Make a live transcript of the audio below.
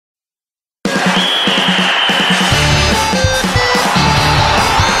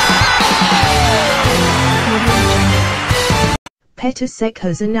Petr Cech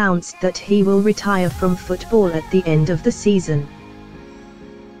has announced that he will retire from football at the end of the season.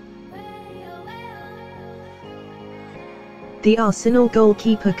 The Arsenal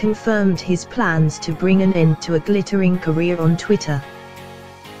goalkeeper confirmed his plans to bring an end to a glittering career on Twitter.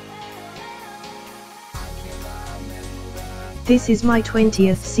 "This is my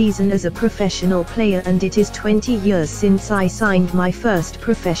 20th season as a professional player and it is 20 years since I signed my first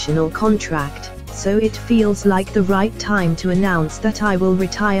professional contract, so it feels like the right time to announce that I will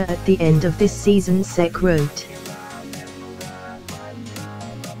retire at the end of this season," Cech wrote.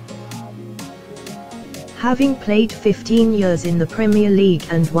 "Having played 15 years in the Premier League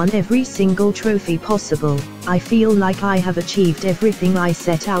and won every single trophy possible, I feel like I have achieved everything I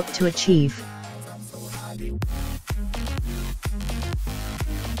set out to achieve."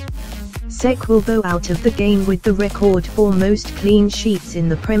 Cech will bow out of the game with the record for most clean sheets in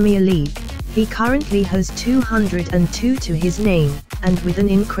the Premier League. He currently has 202 to his name, and with an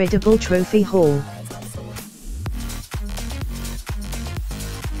incredible trophy haul.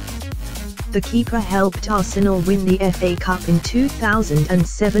 The keeper helped Arsenal win the FA Cup in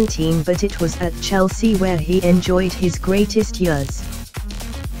 2017, but it was at Chelsea where he enjoyed his greatest years.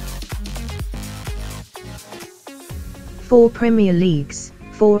 4 Premier Leagues,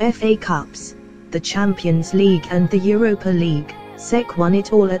 4 FA Cups, the Champions League and the Europa League. Cech won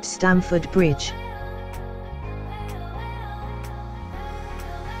it all at Stamford Bridge.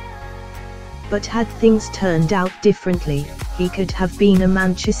 But had things turned out differently, he could have been a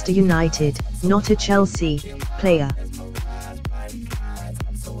Manchester United, not a Chelsea, player.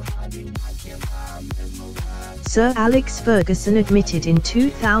 Sir Alex Ferguson admitted in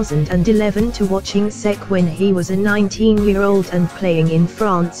 2011 to watching Cech when he was a 19-year-old and playing in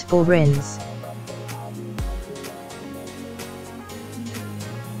France for Rennes.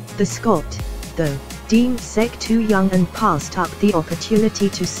 The Scot, though, deemed Cech too young and passed up the opportunity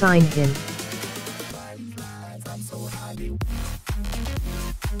to sign him.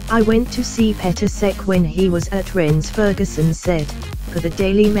 "I went to see Petr Cech when he was at Rennes," Ferguson said, for the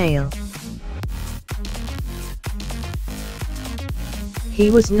Daily Mail.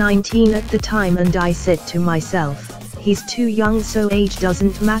 "He was 19 at the time and I said to myself, he's too young, so age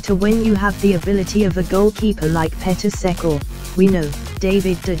doesn't matter when you have the ability of a goalkeeper like Petr Cech or, we know,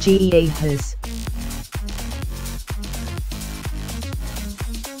 David de Gea has."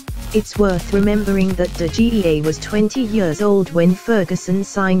 It's worth remembering that de Gea was 20 years old when Ferguson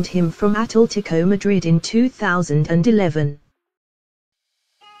signed him from Atletico Madrid in 2011.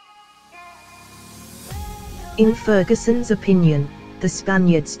 In Ferguson's opinion, the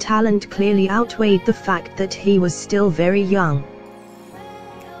Spaniard's talent clearly outweighed the fact that he was still very young.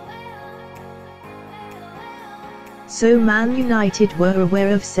 So Man United were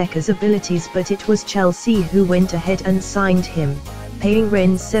aware of Cech's abilities, but it was Chelsea who went ahead and signed him, paying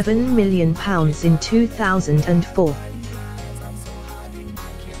Rennes £7 million in 2004.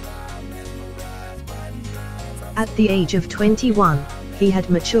 At the age of 21, he had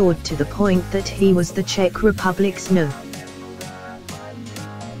matured to the point that he was the Czech Republic's No.